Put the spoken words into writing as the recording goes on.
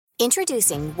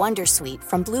Introducing Wondersuite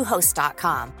from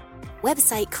Bluehost.com.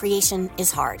 Website creation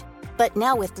is hard, but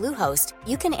now with Bluehost,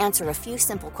 you can answer a few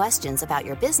simple questions about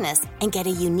your business and get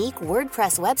a unique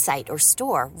WordPress website or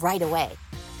store right away.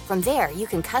 From there, you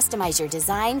can customize your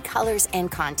design, colors,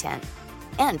 and content.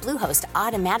 And Bluehost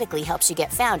automatically helps you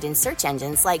get found in search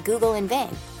engines like Google and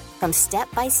Bing. From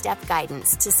step-by-step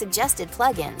guidance to suggested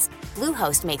plugins,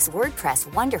 Bluehost makes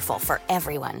WordPress wonderful for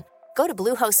everyone. Go to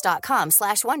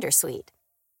bluehost.com/wondersuite.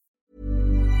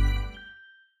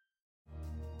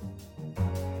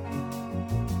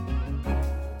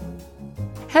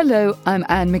 Hello, I'm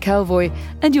Anne McElvoy,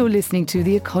 and you're listening to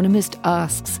The Economist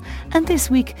Asks. And this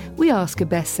week, we ask a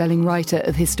best-selling writer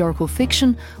of historical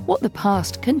fiction what the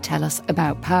past can tell us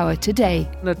about power today.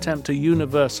 An attempt to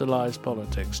universalise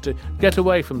politics, to get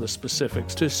away from the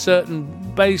specifics, to certain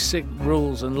basic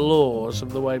rules and laws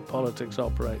of the way politics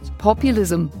operates.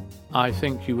 Populism. I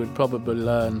think you would probably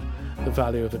learn the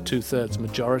value of a two-thirds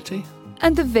majority.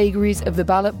 And the vagaries of the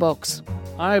ballot box.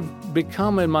 I've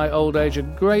become in my old age a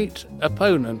great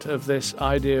opponent of this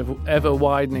idea of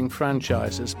ever-widening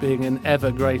franchises being an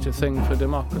ever greater thing for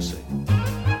democracy.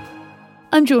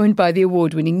 I'm joined by the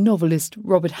award-winning novelist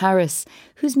Robert Harris,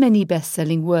 whose many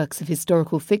best-selling works of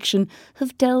historical fiction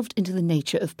have delved into the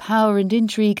nature of power and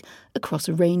intrigue across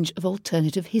a range of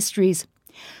alternative histories.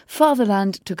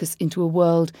 Fatherland took us into a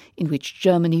world in which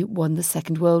Germany won the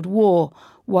Second World War,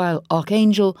 while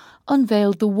Archangel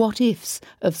unveiled the what-ifs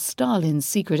of Stalin's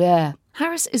secret heir.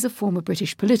 Harris is a former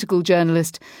British political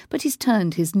journalist, but he's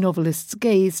turned his novelist's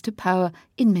gaze to power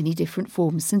in many different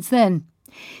forms since then.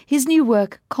 His new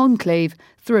work, Conclave,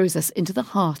 throws us into the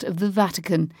heart of the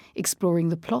Vatican, exploring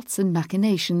the plots and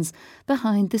machinations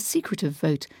behind the secretive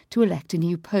vote to elect a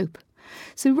new pope.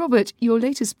 So, Robert, your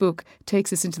latest book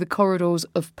takes us into the corridors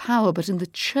of power, but in the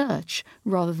church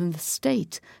rather than the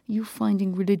state. You're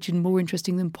finding religion more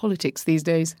interesting than politics these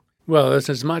days. Well, there's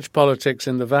as much politics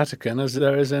in the Vatican as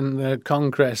there is in the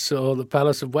Congress or the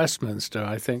Palace of Westminster,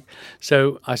 I think.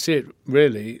 So I see it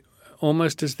really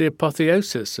almost as the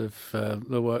apotheosis of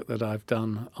the work that I've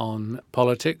done on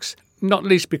politics. Not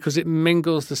least because it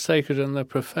mingles the sacred and the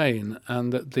profane,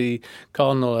 and that the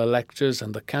cardinal electors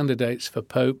and the candidates for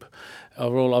pope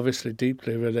are all obviously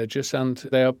deeply religious, and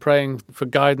they are praying for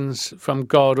guidance from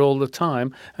God all the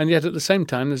time, and yet at the same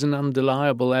time there's an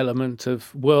undeniable element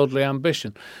of worldly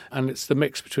ambition, and it's the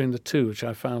mix between the two which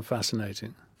I found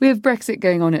fascinating. We have Brexit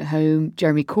going on at home,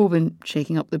 Jeremy Corbyn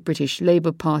shaking up the British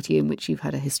Labour Party, in which you've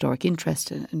had a historic interest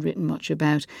and written much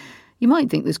about. You might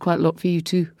think there's quite a lot for you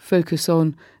to focus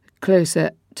on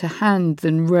closer to hand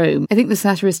than Rome. I think the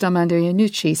satirist Armando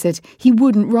Iannucci said he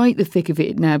wouldn't write the thick of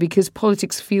it now because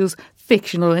politics feels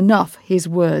fictional enough, his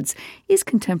words. Is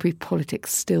contemporary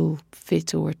politics still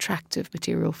fit or attractive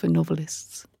material for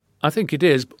novelists? I think it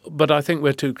is, but I think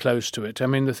we're too close to it. I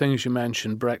mean, the things you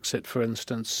mentioned, Brexit, for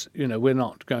instance, we're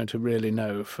not going to really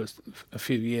know for a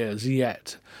few years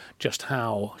yet just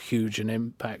how huge an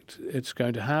impact it's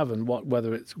going to have and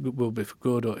whether it will be for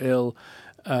good or ill.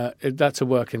 That's a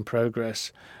work in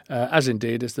progress, as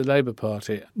indeed is the Labour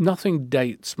Party. Nothing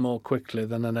dates more quickly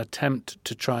than an attempt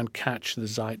to try and catch the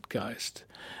zeitgeist.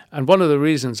 And one of the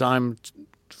reasons I'm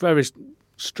very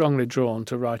strongly drawn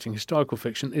to writing historical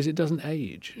fiction is it doesn't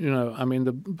age.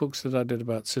 The books that I did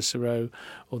about Cicero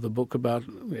or the book about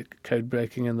code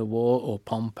breaking in the war or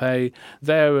Pompeii,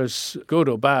 they're as good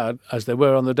or bad as they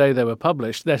were on the day they were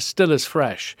published. They're still as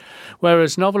fresh.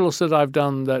 Whereas novels that I've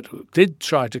done that did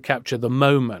try to capture the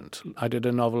moment, I did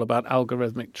a novel about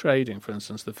algorithmic trading, for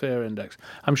instance, the Fear Index.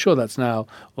 I'm sure that's now,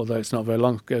 although it's not very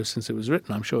long ago since it was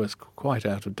written, I'm sure it's quite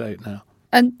out of date now.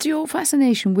 And your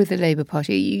fascination with the Labour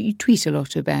Party, you tweet a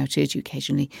lot about it, you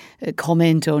occasionally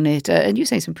comment on it, and you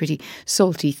say some pretty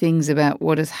salty things about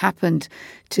what has happened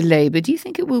to Labour. Do you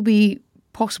think it will be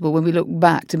possible when we look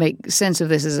back to make sense of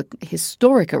this as a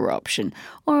historic eruption,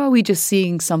 or are we just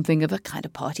seeing something of a kind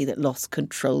of party that lost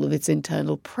control of its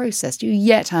internal process? Do you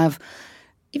yet have,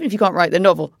 even if you can't write the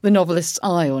novel, the novelist's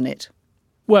eye on it?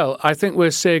 Well, I think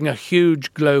we're seeing a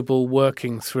huge global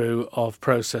working through of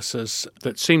processes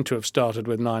that seem to have started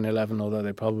with 9/11, although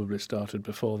they probably started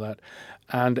before that,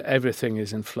 and everything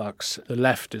is in flux. The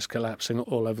left is collapsing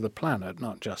all over the planet,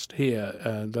 not just here.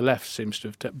 The left seems to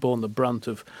have borne the brunt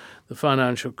of the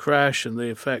financial crash and the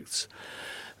effects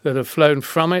that have flown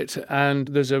from it, and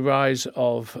there's a rise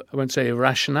of, I won't say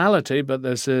irrationality, but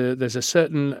there's a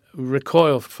certain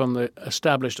recoil from the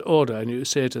established order, and you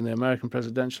see it in the American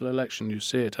presidential election, you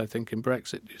see it, I think, in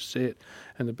Brexit, you see it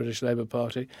in the British Labour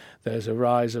Party. There's a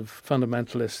rise of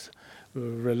fundamentalist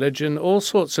religion, all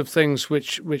sorts of things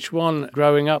which one,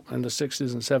 growing up in the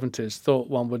 60s and 70s, thought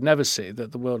one would never see,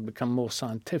 that the world would become more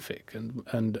scientific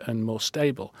and more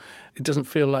stable. It doesn't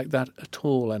feel like that at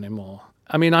all anymore.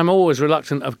 I mean, I'm always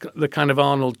reluctant of the kind of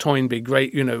Arnold Toynbee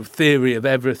great, theory of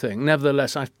everything.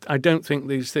 Nevertheless, I don't think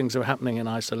these things are happening in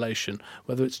isolation,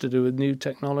 whether it's to do with new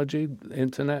technology, the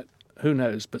internet, who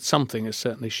knows, but something is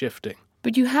certainly shifting.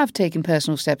 But you have taken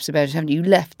personal steps about it, haven't you? You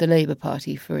left the Labour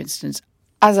Party, for instance,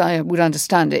 as I would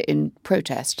understand it, in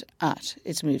protest at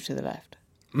its move to the left.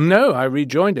 No, I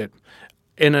rejoined it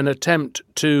in an attempt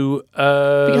to...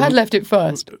 But you had left it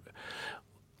first.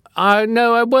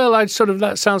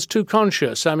 That sounds too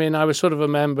conscious. I mean, I was sort of a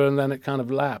member and then it kind of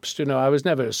lapsed. I was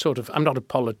never I'm not a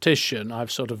politician.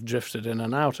 I've sort of drifted in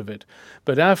and out of it.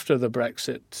 But after the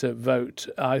Brexit vote,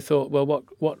 I thought, well,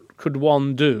 what could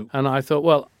one do? And I thought,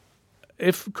 well,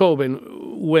 if Corbyn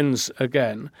wins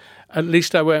again, at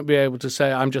least I won't be able to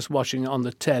say I'm just watching it on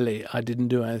the telly. I didn't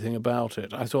do anything about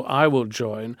it. I thought I will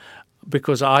join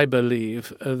because I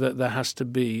believe that there has to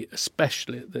be,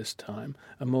 especially at this time,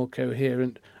 a more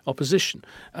coherent opposition.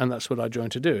 And that's what I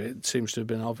joined to do. It seems to have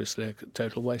been obviously a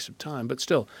total waste of time. But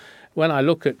still, when I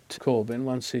look at Corbyn,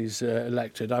 once he's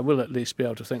elected, I will at least be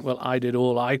able to think, well, I did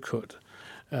all I could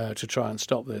to try and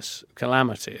stop this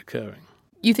calamity occurring.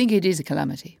 You think it is a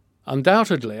calamity?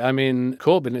 Undoubtedly. I mean,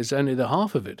 Corbyn is only the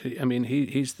half of it. I mean,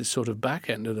 he's the sort of back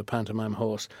end of the pantomime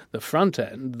horse. The front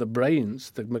end, the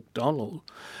brains, the McDonnell,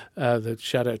 the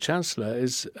Shadow Chancellor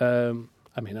is...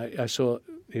 I saw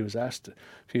he was asked a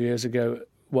few years ago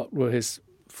what were his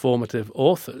formative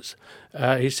authors.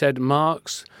 He said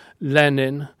Marx,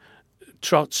 Lenin,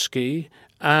 Trotsky,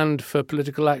 and for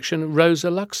political action,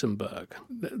 Rosa Luxemburg.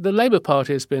 The Labour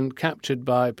Party has been captured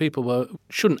by people who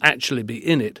shouldn't actually be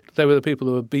in it. They were the people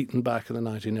who were beaten back in the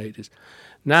 1980s.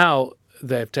 Now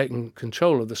they've taken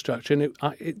control of the structure, and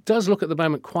it does look at the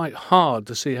moment quite hard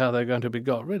to see how they're going to be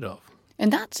got rid of.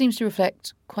 And that seems to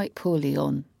reflect quite poorly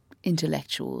on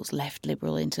intellectuals, left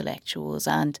liberal intellectuals,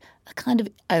 and a kind of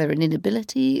either an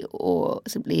inability or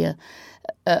simply a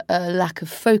lack of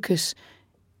focus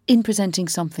in presenting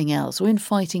something else or in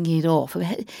fighting it off.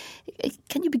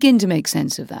 Can you begin to make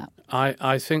sense of that?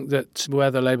 I think that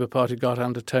where the Labour Party got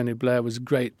under Tony Blair was a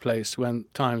great place when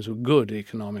times were good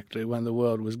economically, when the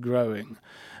world was growing.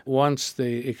 Once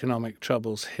the economic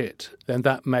troubles hit, then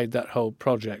that made that whole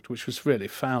project, which was really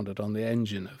founded on the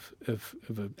engine of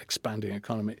an expanding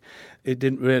economy, it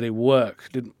didn't really work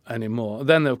anymore.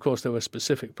 Then, of course, there were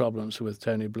specific problems with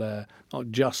Tony Blair, not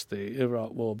just the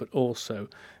Iraq War, but also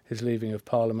his leaving of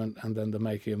Parliament and then the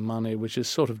making of money, which has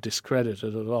sort of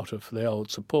discredited a lot of the old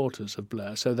supporters of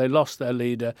Blair. So they lost their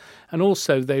leader, and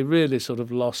also they really sort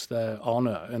of lost their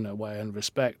honour in a way and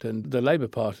respect. And the Labour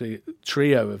Party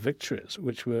trio of victories,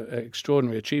 which were an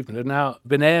extraordinary achievement, have now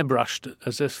been airbrushed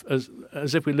as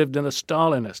if we lived in a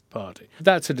Stalinist party.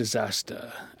 That's a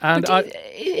disaster. And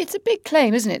it's a big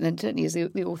claim, isn't it? And certainly as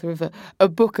the author of a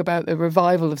book about the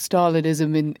revival of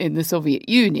Stalinism in the Soviet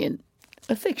Union.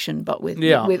 A fiction, but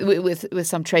with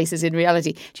some traces in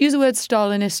reality. To use the word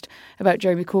Stalinist about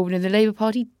Jeremy Corbyn and the Labour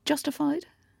Party, justified?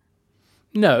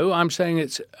 No, I'm saying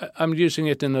I'm using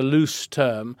it in a loose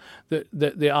term, that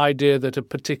the idea that a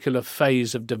particular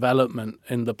phase of development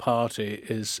in the party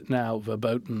is now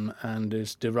verboten and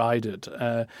is derided.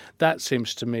 That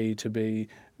seems to me to be,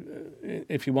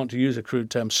 if you want to use a crude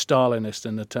term, Stalinist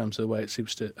in the terms of the way it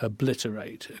seems to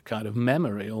obliterate a kind of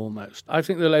memory almost. I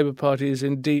think the Labour Party is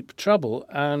in deep trouble,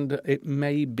 and it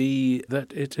may be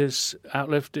that it has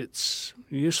outlived its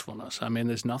usefulness. I mean,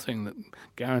 there's nothing that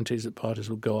guarantees that parties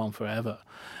will go on forever.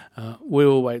 We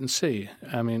will wait and see.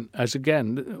 I mean,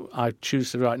 I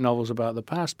choose to write novels about the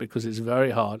past because it's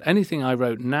very hard. Anything I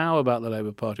wrote now about the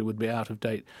Labour Party would be out of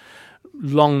date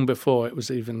long before it was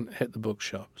even hit the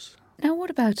bookshops. Now,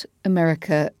 what about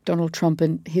America, Donald Trump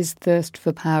and his thirst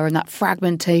for power and that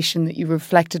fragmentation that you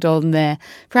reflected on there,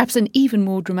 perhaps an even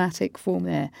more dramatic form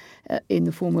there in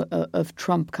the form of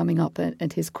Trump coming up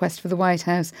and his quest for the White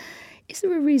House? Is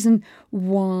there a reason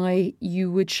why you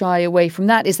would shy away from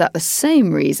that? Is that the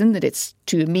same reason, that it's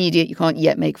too immediate, you can't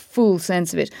yet make full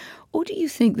sense of it? Or do you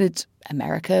think that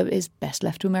America is best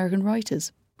left to American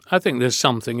writers? I think there's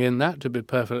something in that, to be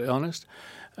perfectly honest.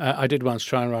 I did once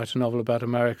try and write a novel about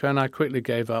America, and I quickly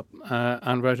gave up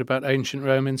and wrote about ancient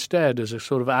Rome instead as a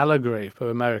sort of allegory for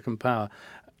American power.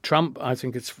 Trump, I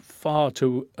think it's far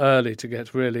too early to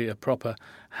get really a proper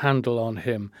handle on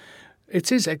him. It's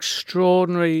his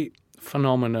extraordinary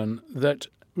phenomenon that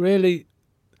really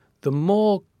the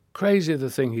more crazy the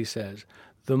thing he says,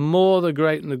 the more the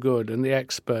great and the good and the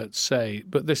experts say,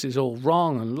 but this is all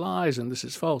wrong and lies and this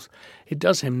is false, it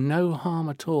does him no harm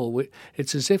at all.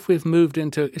 It's as if we've moved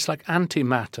into, it's like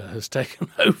antimatter has taken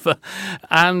over.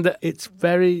 And it's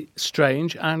very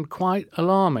strange and quite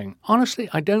alarming. Honestly,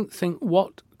 I don't think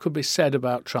what could be said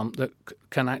about Trump that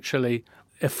can actually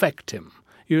affect him.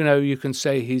 You know, you can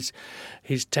say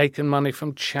he's taken money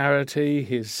from charity,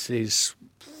 he's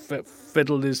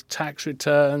fiddled his tax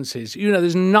returns,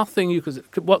 there's nothing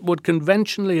what would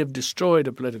conventionally have destroyed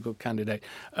a political candidate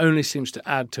only seems to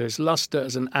add to his luster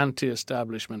as an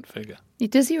anti-establishment figure.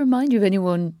 Does he remind you of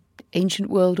anyone ancient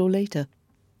world or later?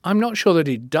 I'm not sure that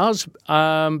he does,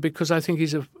 because I think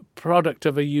he's a product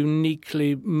of a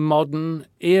uniquely modern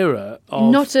era.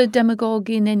 Not a demagogue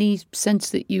in any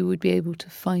sense that you would be able to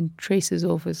find traces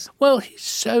of as... Well, he's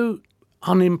so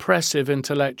unimpressive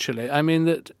intellectually. I mean,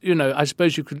 that, I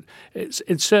suppose you could, it's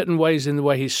in certain ways in the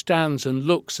way he stands and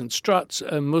looks and struts,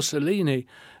 and Mussolini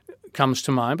comes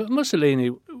to mind, but Mussolini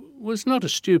was not a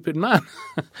stupid man.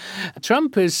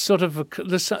 Trump is sort of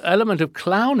this element of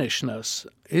clownishness.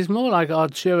 He's more like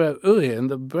Arturo Ui in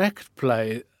the Brecht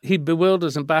play. He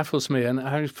bewilders and baffles me, and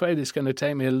I'm afraid it's going to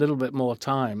take me a little bit more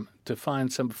time to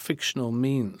find some fictional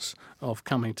means of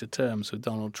coming to terms with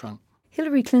Donald Trump.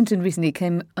 Hillary Clinton recently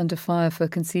came under fire for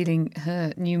concealing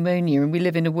her pneumonia, and we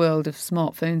live in a world of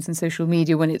smartphones and social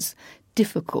media when it's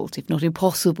difficult, if not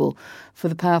impossible, for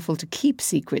the powerful to keep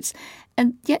secrets.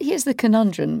 And yet here's the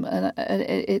conundrum, and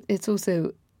it's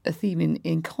also a theme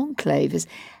in Conclave, is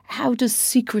how does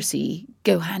secrecy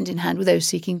go hand in hand with those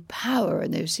seeking power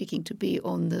and those seeking to be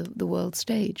on the world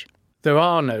stage? There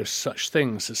are no such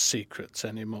things as secrets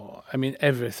anymore. I mean,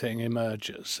 everything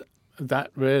emerges.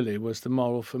 That really was the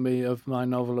moral for me of my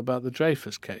novel about the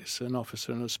Dreyfus case, An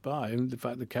Officer and a Spy. And in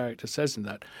fact, the character says in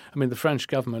that. I mean, the French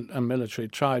government and military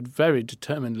tried very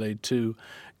determinedly to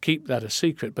keep that a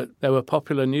secret, but there were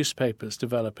popular newspapers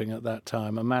developing at that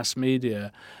time, a mass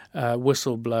media,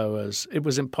 whistleblowers. It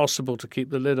was impossible to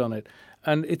keep the lid on it.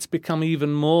 And it's become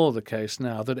even more the case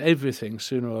now that everything,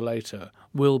 sooner or later,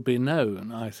 will be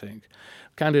known, I think.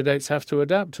 Candidates have to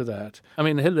adapt to that. I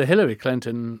mean, the Hillary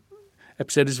Clinton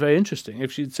episode is very interesting.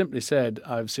 If she'd simply said,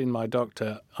 I've seen my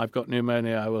doctor, I've got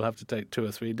pneumonia, I will have to take 2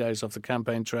 or 3 days off the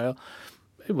campaign trail,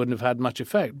 it wouldn't have had much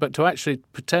effect. But to actually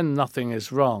pretend nothing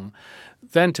is wrong,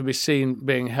 then to be seen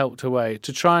being helped away,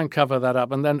 to try and cover that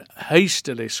up and then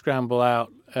hastily scramble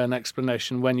out an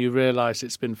explanation when you realise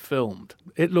it's been filmed.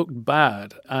 It looked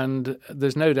bad, and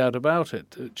there's no doubt about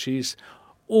it. She's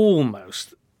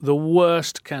almost the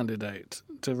worst candidate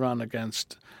to run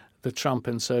against the Trump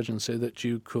insurgency that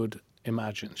you could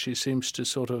imagine. She seems to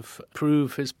sort of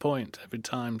prove his point every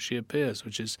time she appears,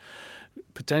 which is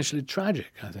potentially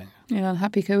tragic, I think. Yeah,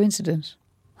 unhappy coincidence.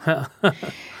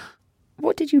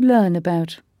 What did you learn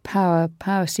about power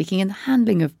seeking, and the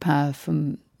handling of power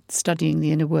from studying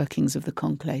the inner workings of the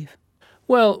Conclave?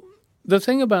 Well, the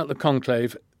thing about the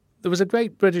Conclave, there was a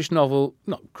great British novel,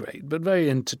 not great, but very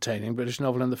entertaining British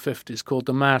novel in the 50s called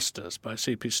The Masters by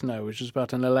C.P. Snow, which was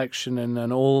about an election in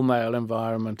an all-male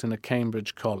environment in a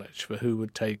Cambridge college for who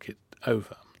would take it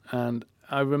over. And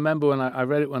I remember when I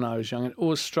read it when I was young, it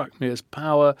always struck me as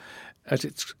power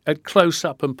at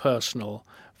close-up and personal,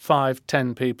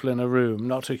 5-10 people in a room,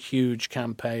 not a huge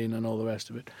campaign and all the rest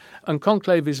of it. And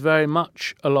Conclave is very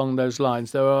much along those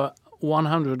lines. There are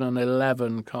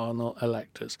 111 cardinal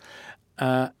electors.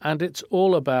 And it's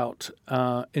all about,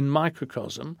 in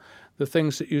microcosm, the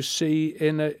things that you see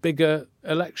in a bigger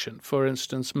election. For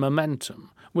instance,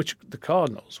 momentum, which the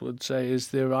cardinals would say is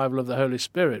the arrival of the Holy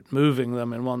Spirit, moving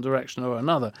them in one direction or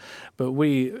another. But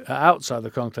we, outside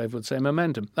the conclave, would say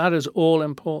momentum. That is all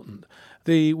important.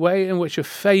 The way in which a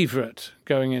favourite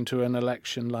going into an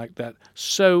election like that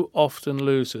so often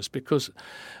loses, because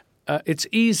it's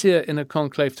easier in a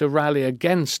conclave to rally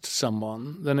against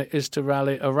someone than it is to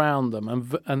rally around them.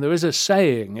 And there is a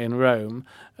saying in Rome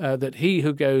that he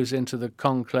who goes into the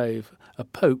conclave a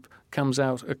pope comes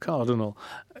out a cardinal.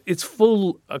 It's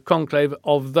full, a conclave,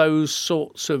 of those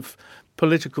sorts of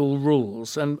political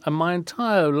rules. And my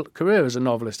entire career as a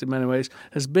novelist, in many ways,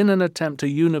 has been an attempt to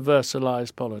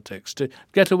universalise politics, to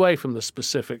get away from the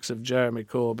specifics of Jeremy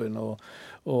Corbyn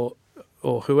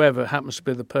or whoever happens to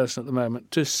be the person at the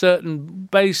moment, to certain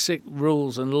basic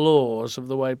rules and laws of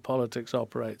the way politics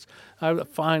operates. I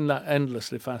find that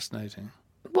endlessly fascinating.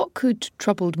 What could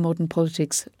troubled modern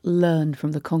politics learn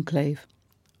from the conclave?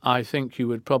 I think you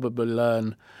would probably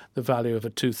learn the value of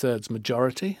a 2/3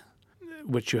 majority,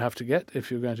 which you have to get if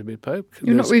you're going to be Pope.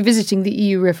 You're not revisiting the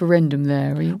EU referendum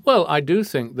there, are you? Well, I do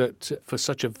think that for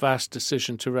such a vast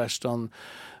decision to rest on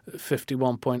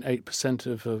 51.8%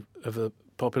 of the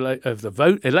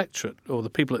electorate, or the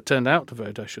people that turned out to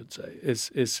vote, I should say,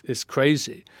 is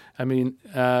crazy. I mean,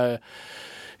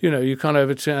 you can't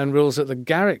overturn rules at the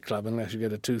Garrick Club unless you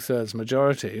get a 2/3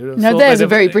 majority. Now, there's a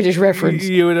very British reference.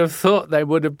 You would have thought they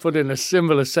would have put in a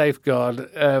similar safeguard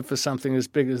for something as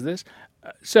big as this.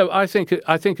 So I think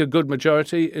a good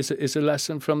majority is a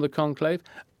lesson from the conclave.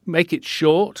 Make it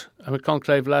short. A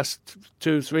conclave lasts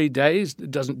 2-3 days. It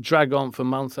doesn't drag on for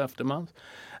month after month.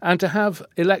 And to have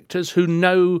electors who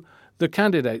know the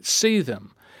candidates, see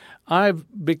them. I've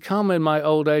become in my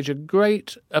old age a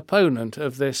great opponent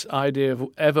of this idea of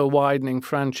ever-widening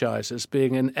franchises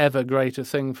being an ever greater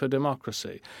thing for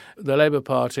democracy. The Labour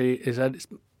Party is at its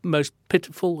most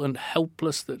pitiful and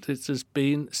helpless that it has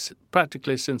been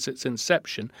practically since its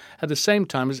inception. At the same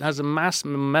time, it has a mass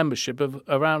membership of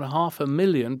around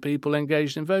 500,000 people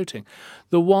engaged in voting.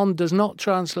 The one does not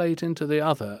translate into the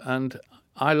other, and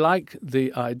I like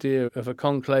the idea of a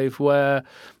conclave where,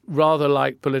 rather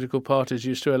like political parties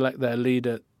used to elect their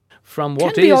leader from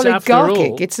what is, after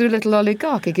all... It's a little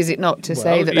oligarchic, is it not, to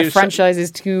say that the franchise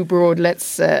is too broad,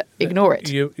 let's ignore it?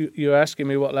 You're asking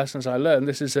me what lessons I learned.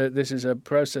 This is a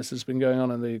process that's been going on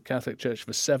in the Catholic Church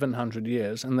for 700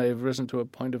 years, and they've risen to a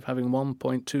point of having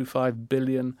 1.25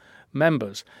 billion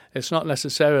members. It's not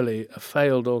necessarily a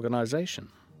failed organisation.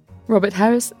 Robert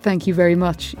Harris, thank you very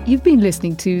much. You've been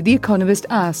listening to The Economist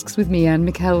Asks with me, Anne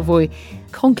McElvoy.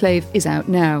 Conclave is out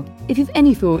now. If you've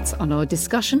any thoughts on our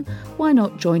discussion, why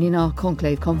not join in our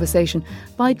conclave conversation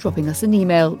by dropping us an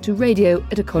email to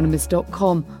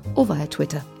radio@economist.com or via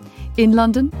Twitter. In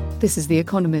London, this is The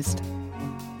Economist.